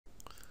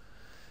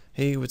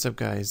Hey, what's up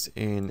guys?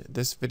 In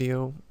this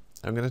video,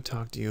 I'm going to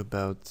talk to you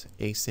about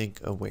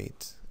Async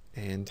Await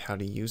and how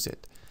to use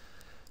it.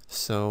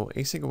 So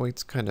Async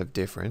Await's kind of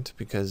different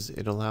because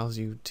it allows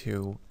you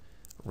to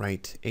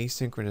write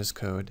asynchronous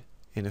code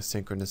in a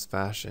synchronous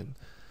fashion.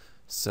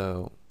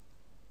 So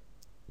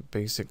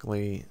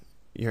basically,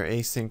 your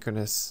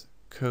asynchronous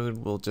code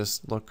will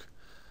just look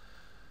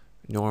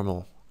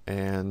normal,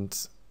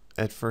 and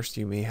at first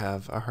you may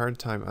have a hard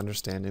time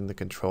understanding the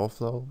control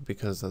flow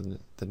because of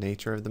the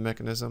nature of the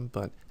mechanism,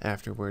 but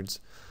afterwards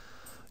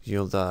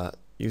you'll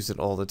use it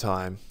all the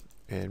time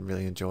and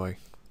really enjoy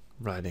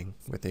writing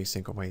with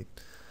Async Await.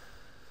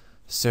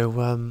 So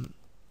I'm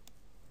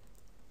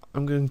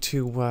going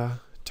to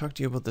talk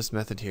to you about this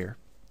method here.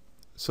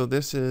 So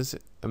this is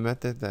a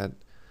method that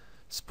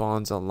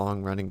spawns a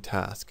long-running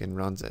task and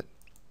runs it.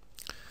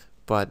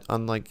 But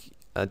unlike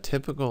a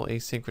typical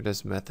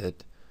asynchronous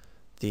method,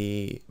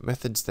 the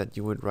methods that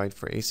you would write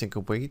for Async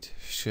Await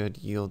should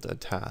yield a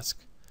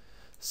task.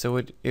 So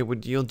it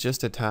would yield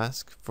just a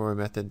task for a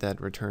method that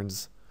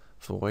returns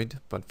void,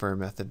 but for a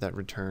method that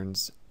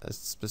returns a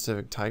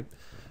specific type,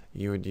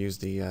 you would use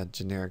the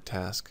generic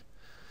task.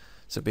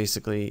 So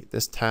basically,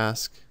 this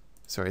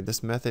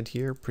method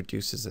here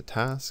produces a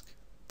task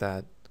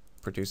that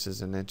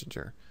produces an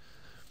integer.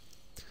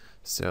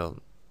 So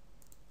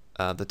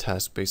the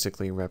task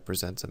basically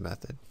represents a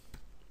method.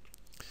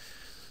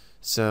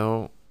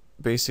 So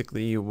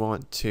basically, you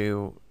want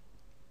to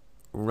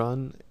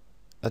run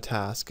a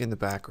task in the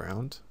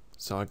background.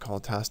 So I call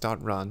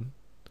Task.Run,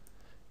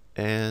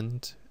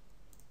 and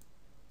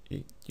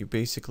you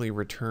basically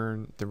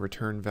return the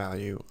return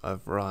value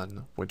of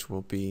run, which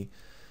will be,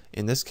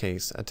 in this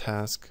case, a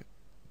task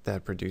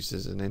that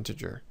produces an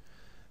integer.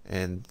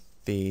 And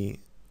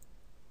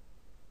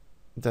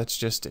that's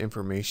just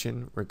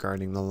information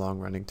regarding the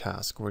long-running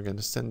task. We're going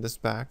to send this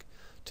back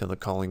to the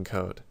calling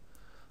code,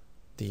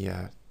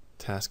 the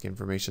task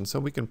information, so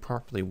we can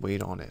properly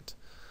wait on it.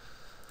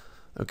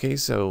 Okay,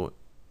 so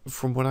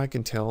from what I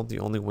can tell, the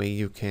only way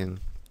you can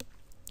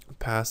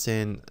pass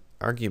in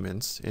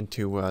arguments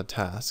into a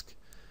task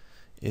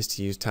is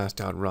to use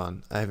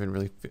Task.Run. I haven't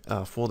really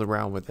fooled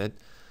around with it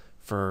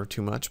for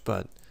too much,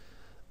 but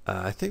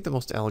I think the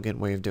most elegant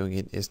way of doing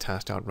it is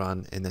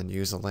Task.Run and then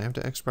use a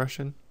lambda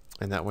expression,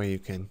 and that way you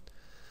can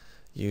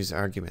use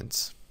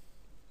arguments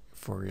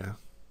for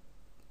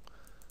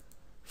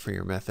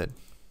your method.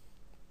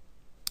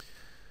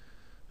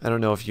 I don't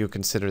know if you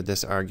consider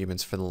this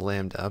arguments for the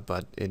lambda,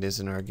 but it is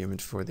an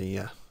argument for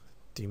the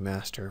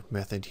master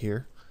method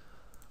here.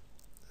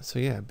 So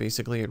yeah,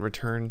 basically it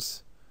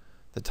returns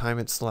the time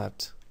it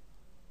slept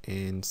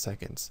in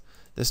seconds.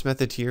 This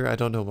method here, I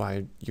don't know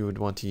why you would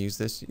want to use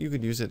this. You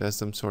could use it as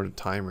some sort of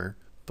timer,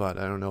 but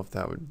I don't know if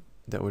that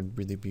would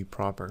really be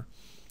proper.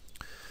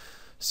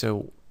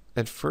 So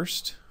at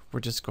first, we're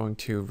just going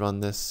to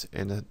run this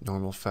in a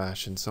normal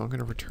fashion. So I'm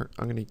going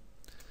to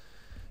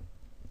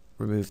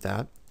remove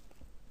that.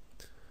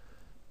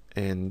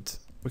 And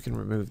we can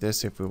remove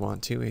this if we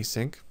want to,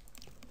 async.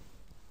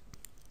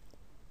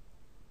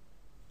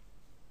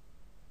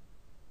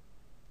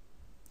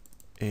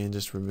 And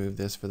just remove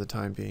this for the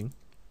time being.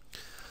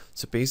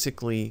 So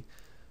basically,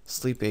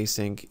 sleep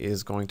async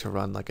is going to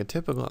run like a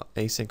typical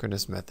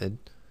asynchronous method,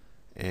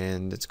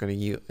 and it's going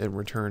to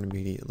return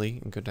immediately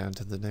and go down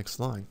to the next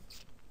line,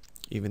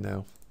 even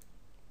though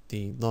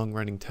the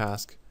long-running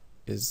task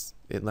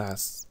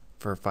lasts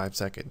for 5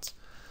 seconds.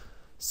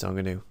 So I'm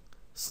going to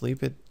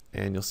sleep it,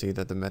 and you'll see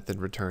that the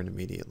method returned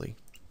immediately.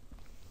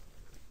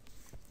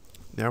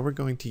 Now we're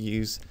going to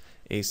use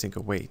Async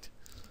Await.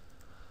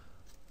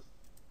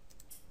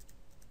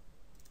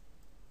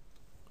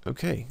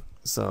 Okay,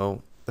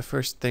 so the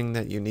first thing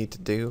that you need to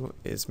do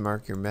is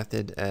mark your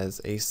method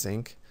as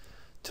async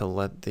to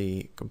let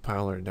the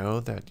compiler know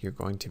that you're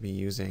going to be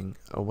using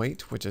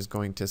await, which is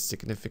going to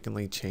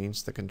significantly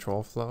change the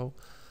control flow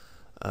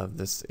of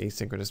this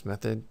asynchronous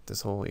method,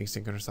 this whole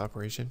asynchronous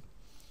operation.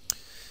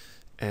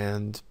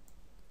 And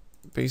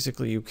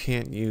basically, you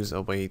can't use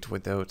await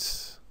without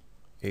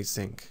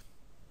async.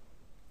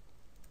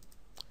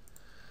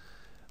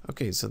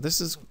 Okay, so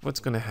this is what's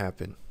going to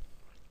happen.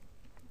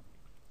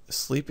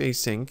 Sleep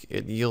async,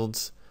 it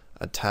yields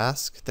a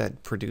task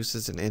that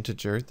produces an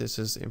integer. This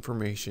is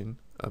information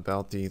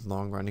about the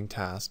long-running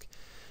task,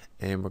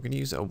 and we're going to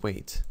use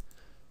await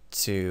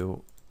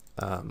to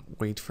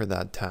wait for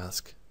that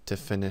task to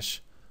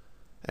finish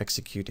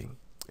executing.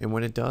 And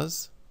when it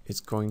does,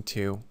 it's going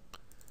to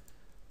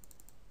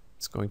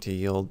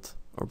yield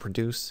or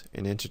produce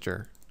an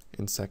integer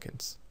in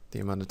seconds,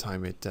 the amount of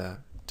time it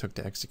took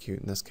to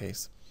execute in this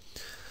case.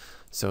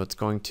 So it's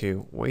going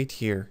to wait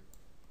here.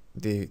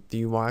 The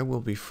UI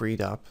will be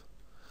freed up,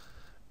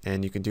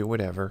 and you can do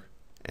whatever.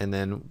 And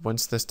then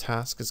once this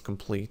task is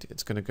complete,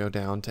 it's going to go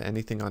down to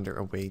anything under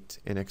await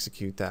and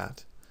execute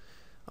that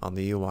on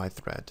the UI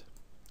thread.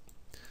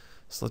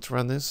 So let's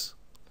run this,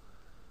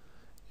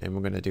 and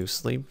we're going to do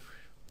sleep.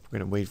 We're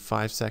going to wait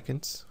 5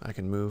 seconds. I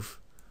can move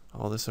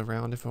all this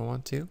around if I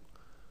want to,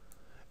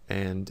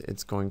 and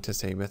it's going to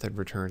say method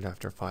returned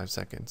after 5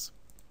 seconds.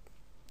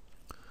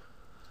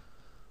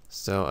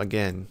 So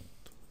again,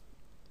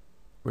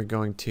 we're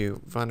going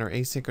to run our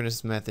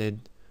asynchronous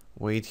method,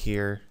 wait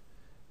here,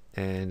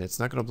 and it's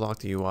not going to block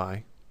the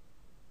UI,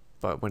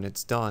 but when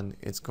it's done,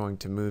 it's going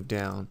to move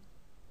down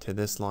to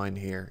this line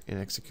here and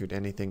execute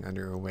anything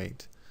under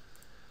await,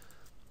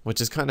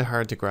 which is kind of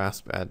hard to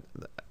grasp at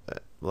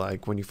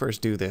like when you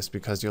first do this,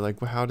 because you're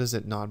like, well, how does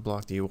it not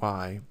block the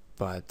UI,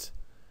 but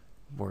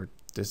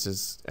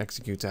this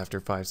executes after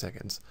 5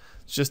 seconds.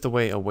 It's just the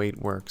way await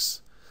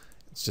works.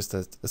 It's just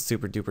a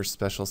super duper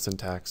special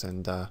syntax,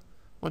 and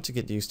once you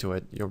get used to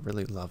it, you'll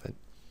really love it.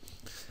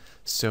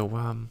 So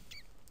I'm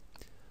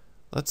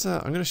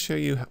going to show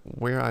you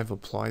where I've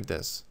applied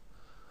this.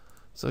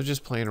 So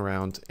just playing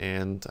around,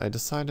 and I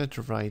decided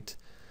to write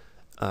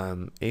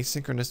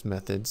asynchronous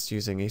methods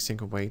using async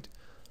await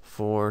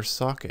for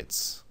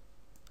sockets.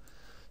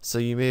 So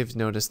you may have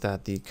noticed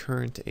that the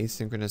current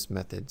asynchronous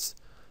methods,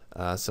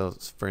 so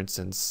for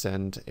instance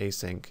send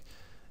async,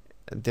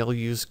 they'll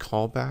use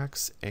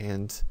callbacks,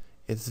 and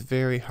it's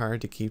very hard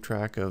to keep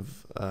track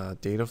of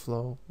data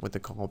flow with the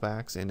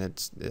callbacks, and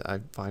I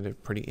find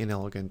it pretty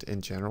inelegant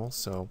in general.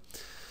 So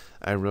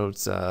I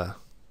wrote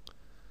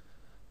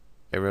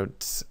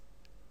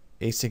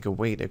async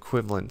await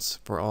equivalents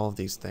for all of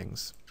these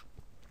things,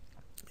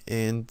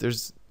 and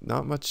there's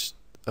not much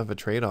of a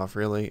trade-off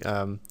really.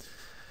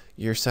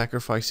 You're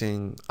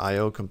sacrificing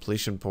IO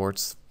completion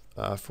ports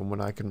from what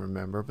I can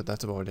remember, but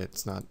that's about it.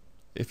 It's not,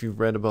 if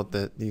you've read about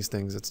these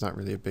things, it's not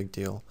really a big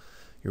deal.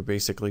 You're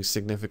basically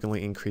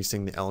significantly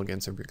increasing the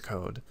elegance of your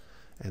code,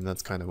 and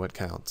that's kind of what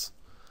counts.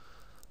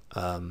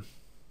 So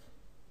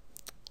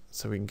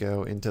we can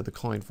go into the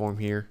client form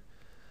here.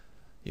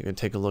 You can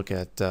take a look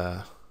at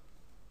I'm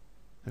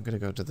going to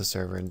go to the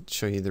server and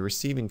show you the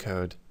receiving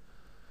code.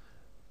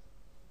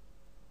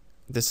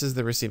 This is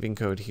the receiving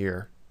code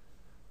here.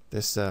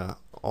 This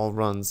all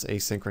runs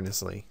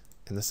asynchronously,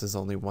 and this is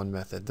only one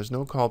method. There's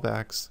no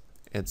callbacks.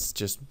 It's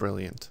just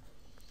brilliant.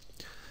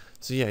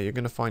 So yeah, you're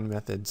going to find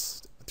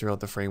methods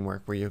throughout the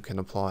framework where you can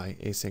apply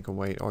async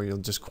await, or you'll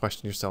just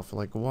question yourself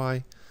like,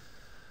 why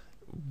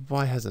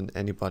hasn't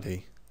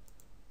anybody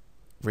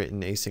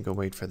written async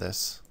await for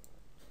this?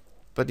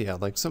 But yeah,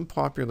 like some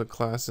popular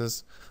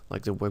classes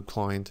like the web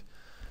client,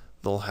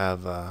 they'll have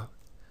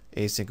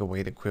async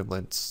await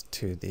equivalents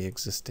to the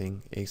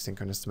existing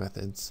asynchronous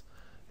methods,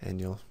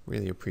 and you'll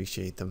really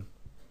appreciate them.